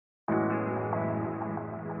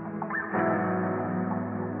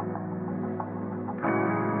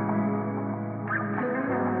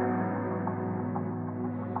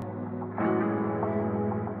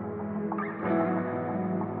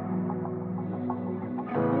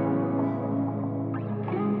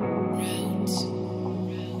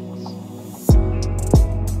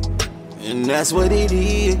And that's what it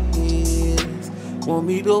is. Want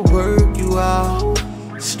me to work you out,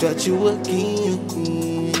 stretch you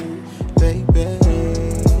again, baby.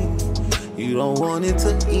 You don't want it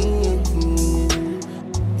to end.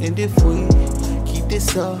 And if we keep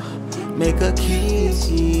this up, make a kiss,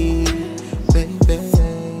 baby.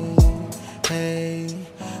 Hey,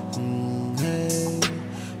 hey,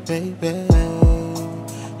 baby.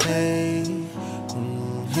 Hey,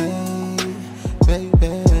 hey,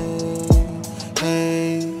 baby.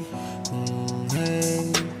 Hey,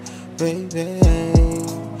 hey, baby.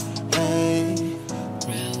 Hey,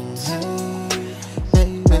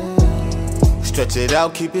 hey, baby. Stretch it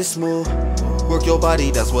out, keep it smooth. Work your body,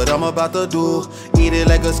 that's what I'm about to do. Eat it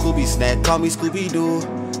like a Scooby snack, call me Scooby-Doo.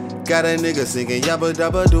 Got a nigga singing yabba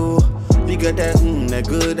dabba doo. You got that that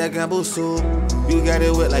good, that gamble soup. You got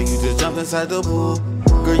it wet like you just jumped inside the pool.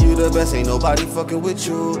 Girl, you the best, ain't nobody fucking with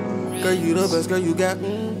you. Girl, you the best, girl, you got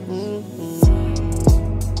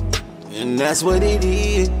And that's what it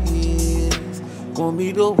is. Want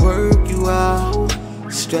me to work you out,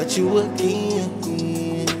 stretch you again,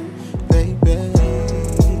 baby.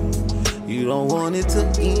 You don't want it to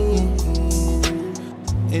end.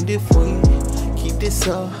 And if we keep this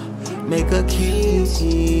up, make a kiss,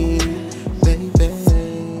 baby.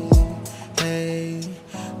 Hey,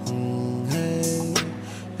 hey,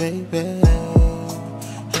 baby.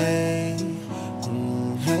 Hey,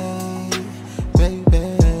 hey, baby.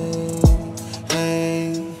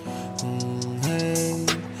 Hey, hey,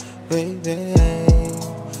 baby.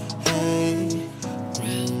 Hey,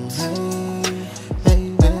 hey,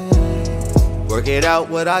 baby. Work it out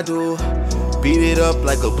what I do. Beat it up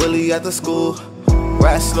like a bully at the school.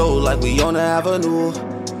 Ride slow like we on the avenue.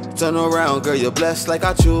 Turn around, girl, you're blessed like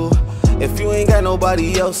I chew. If you ain't got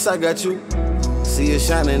nobody else, I got you. See it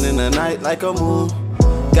shining in the night like a moon.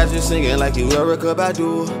 Got you singing like you Erica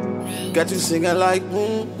Badu. Got you singing like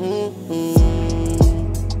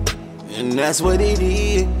And that's what it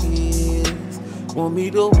is. Want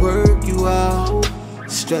me to work you out,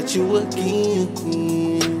 stretch you again,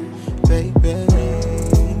 baby.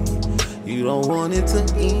 You don't want it to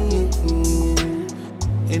end.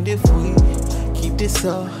 And if we keep this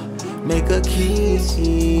up, make a kiss,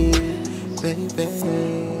 baby.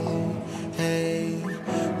 Hey,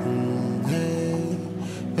 hey,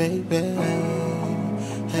 baby.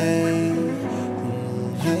 Hey,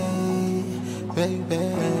 hey, baby.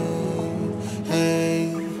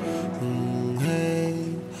 Hey, hey,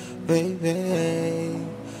 baby.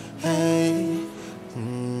 Hey,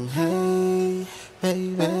 hey,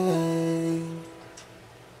 baby.